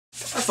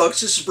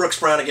folks, this is Brooks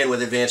Brown again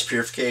with Advanced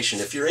Purification.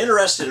 If you're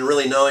interested in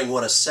really knowing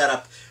what a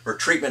setup or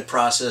treatment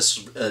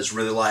process is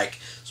really like,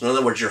 so in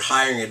other words, you're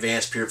hiring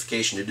Advanced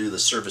Purification to do the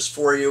service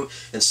for you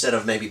instead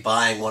of maybe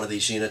buying one of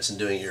these units and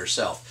doing it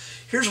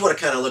yourself. Here's what it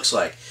kind of looks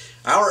like.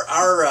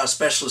 Our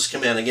specialists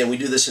come in. Again, we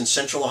do this in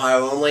Central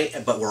Ohio only,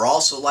 but we're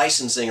also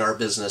licensing our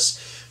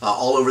business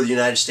all over the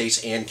United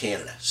States and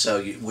Canada.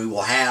 So we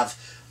will have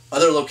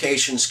other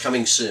locations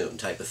coming soon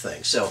type of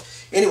thing. So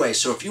anyway,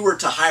 so if you were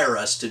to hire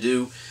us to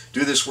do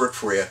this work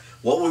for you,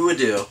 what we would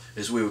do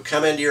is we would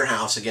come into your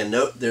house. Again,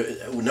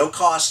 no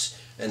cost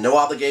and no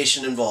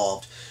obligation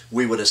involved.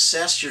 We would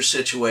assess your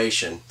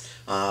situation,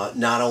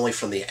 not only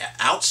from the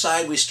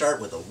outside. We start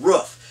with a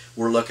roof.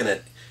 We're looking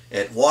at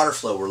water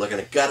flow, we're looking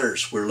at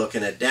gutters, we're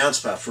looking at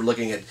downspouts, we're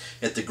looking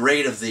at the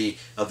grade of the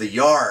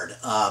yard.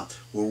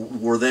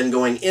 We're then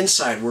going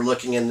inside, we're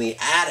looking in the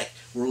attic,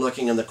 we're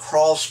looking in the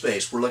crawl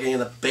space, we're looking in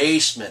the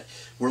basement,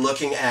 we're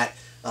looking at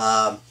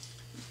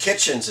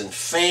kitchens and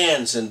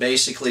fans, and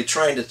basically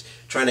trying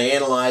to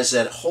analyze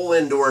that whole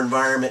indoor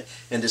environment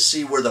and to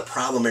see where the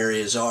problem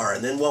areas are.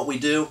 And then what we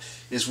do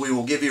is we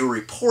will give you a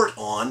report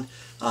on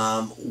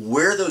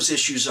where those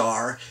issues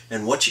are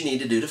and what you need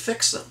to do to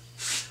fix them.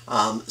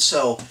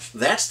 So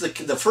that's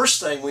the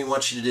first thing we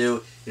want you to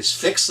do is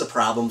fix the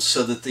problem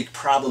so that the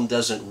problem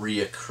doesn't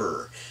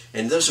reoccur.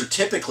 And those are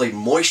typically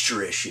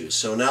moisture issues.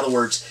 So in other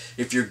words,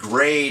 if your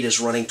grade is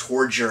running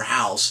towards your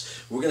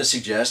house, we're going to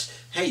suggest,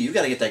 hey, you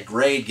got to get that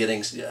grade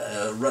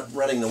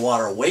running the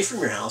water away from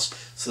your house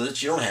so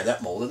that you don't have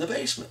that mold in the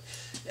basement.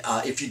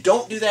 If you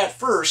don't do that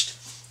first,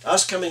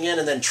 us coming in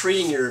and then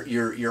treating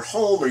your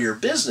home or your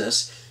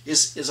business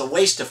is a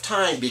waste of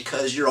time,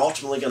 because you're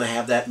ultimately going to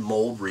have that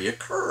mold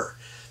reoccur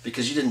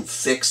because you didn't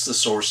fix the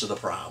source of the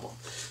problem.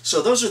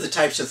 So those are the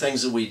types of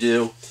things that we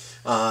do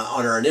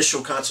on our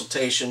initial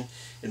consultation.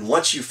 And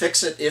once you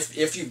fix it,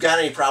 if you've got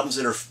any problems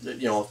that are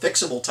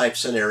fixable type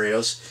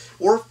scenarios,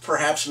 or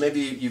perhaps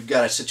maybe you've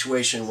got a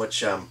situation in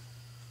which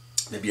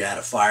maybe you had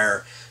a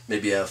fire,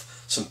 maybe you have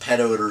some pet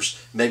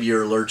odors, maybe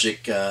you're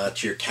allergic to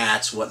your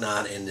cats,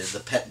 whatnot, and the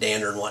pet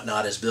dander and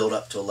whatnot is built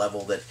up to a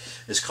level that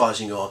is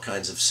causing you all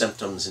kinds of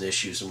symptoms and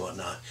issues and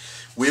whatnot.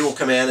 We will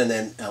come in and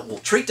then we'll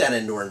treat that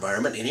indoor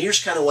environment, and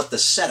here's kind of what the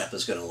setup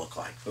is going to look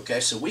like. Okay,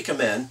 so we come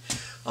in,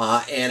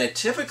 and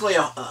typically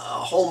a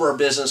home or a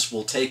business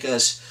will take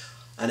us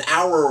an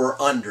hour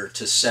or under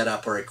to set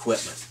up our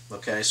equipment.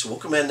 Okay, so we'll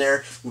come in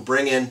there, we'll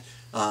bring in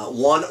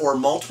one or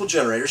multiple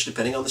generators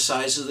depending on the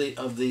size of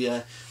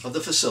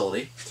the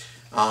facility.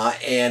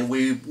 And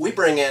we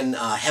bring in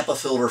Hepa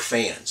filter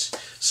fans,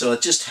 so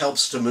it just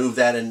helps to move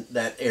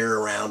that air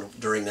around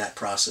during that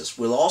process.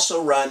 We'll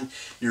also run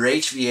your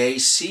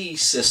HVAC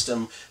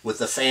system with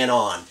the fan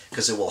on,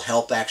 because it will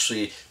help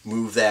actually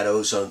move that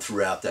ozone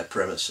throughout that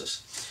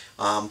premises.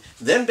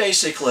 Then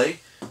basically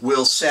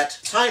we'll set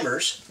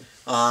timers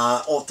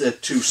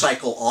to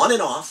cycle on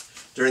and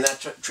off during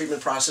that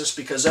treatment process,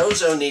 because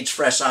ozone needs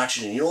fresh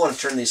oxygen. You don't want to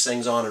turn these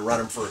things on and run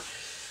them for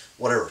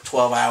whatever,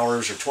 12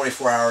 hours or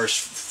 24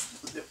 hours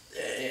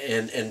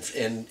in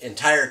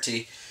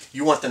entirety.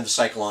 You want them to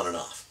cycle on and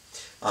off.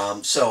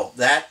 So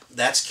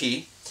that's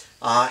key.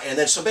 And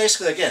then so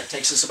basically, again, it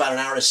takes us about an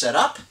hour to set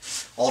up.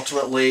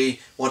 Ultimately,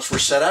 once we're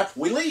set up,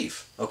 we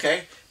leave.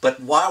 Okay? But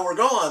while we're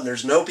gone,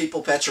 there's no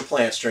people, pets, or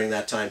plants during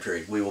that time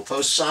period. We will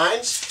post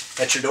signs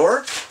at your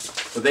door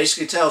that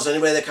basically tells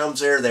anybody that comes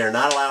there they're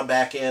not allowed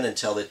back in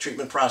until the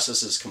treatment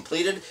process is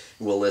completed.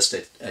 We'll list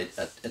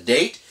a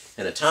date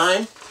and a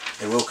time,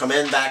 and we'll come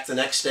in back the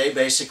next day.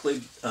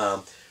 Basically,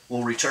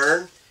 we'll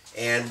return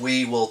and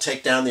we will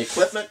take down the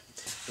equipment.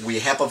 We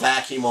HEPA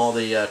vacuum all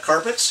the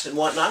carpets and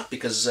whatnot,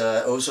 because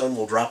ozone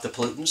will drop the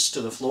pollutants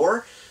to the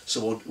floor.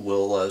 So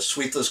we'll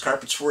sweep those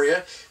carpets for you.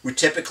 We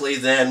typically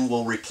then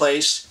will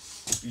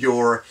replace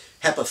your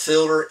HEPA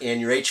filter in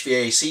your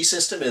HVAC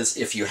system,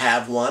 if you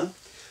have one.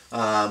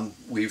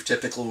 We've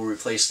typically will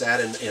replace that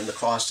in the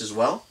cost as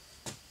well.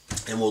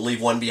 And we'll leave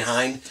one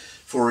behind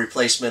for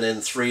replacement in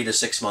 3 to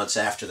 6 months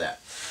after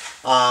that.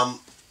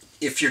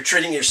 If you're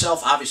treating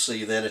yourself,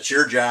 obviously, then it's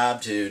your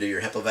job to do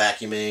your HEPA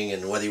vacuuming,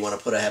 and whether you want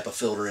to put a HEPA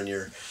filter in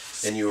your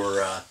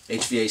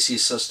HVAC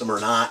system or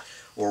not,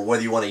 or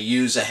whether you want to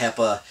use a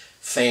HEPA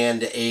fan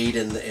to aid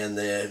in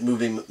the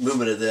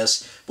movement of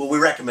this. But we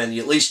recommend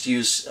you at least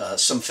use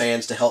some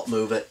fans to help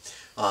move it.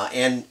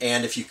 And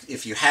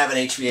if you have an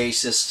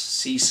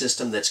HVAC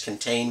system that's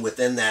contained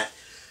within that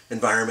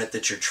environment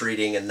that you're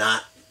treating and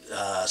not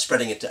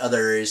spreading it to other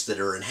areas that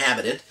are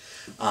inhabited,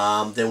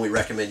 then we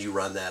recommend you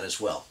run that as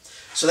well.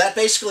 So that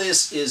basically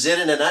is it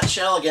in a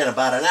nutshell. Again,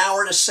 about an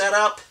hour to set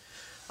up,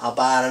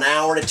 about an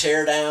hour to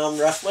tear down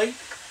roughly,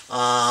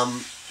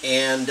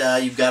 and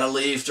you've got to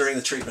leave during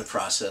the treatment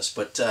process.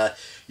 But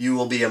you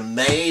will be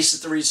amazed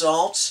at the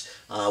results.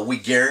 We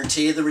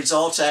guarantee the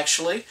results,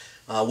 actually,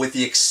 with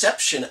the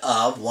exception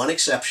of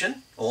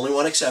only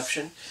one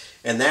exception,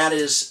 and that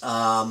is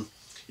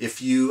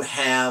if you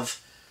have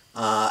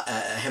a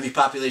heavy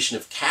population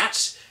of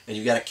cats and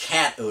you've got a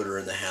cat odor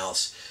in the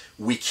house.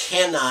 We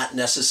cannot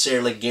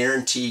necessarily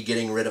guarantee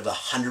getting rid of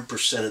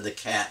 100% of the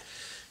cat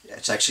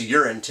It's actually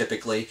urine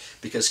typically,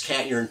 because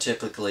cat urine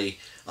typically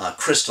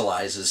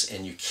crystallizes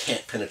and you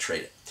can't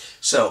penetrate it.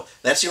 So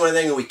that's the only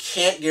thing that we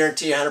can't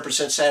guarantee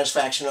 100%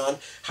 satisfaction on.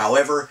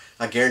 However,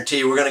 I guarantee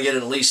you we're going to get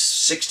at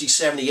least 60,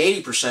 70,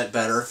 80%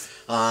 better,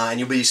 and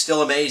you'll be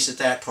still amazed at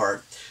that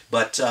part.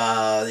 But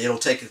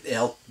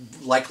it'll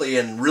likely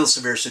in real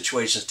severe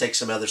situations take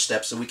some other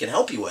steps that we can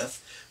help you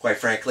with, quite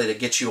frankly, to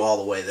get you all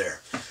the way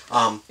there.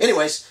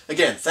 Anyways,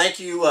 again, thank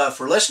you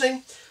for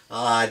listening.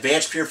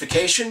 Advanced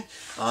Purification,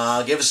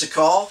 give us a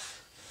call.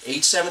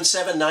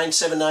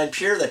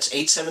 877-979-PURE, that's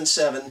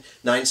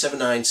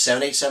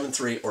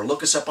 877-979-7873, or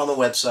look us up on the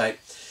website.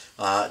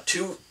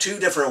 Two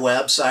different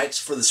websites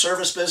for the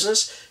service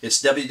business. It's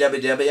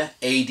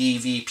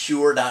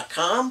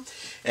www.advpure.com,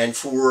 and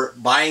for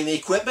buying the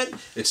equipment,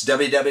 it's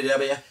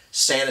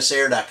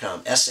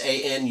www.SanusAer.com,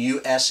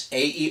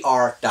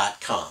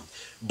 SANUSAER.com.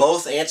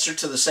 Both answer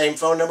to the same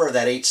phone number,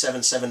 that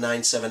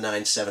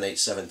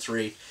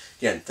 877-979-7873.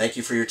 Again, thank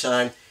you for your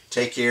time.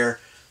 Take care.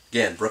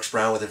 Again, Brooks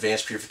Brown with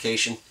Advanced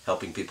Purification,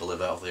 helping people live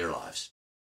healthier lives.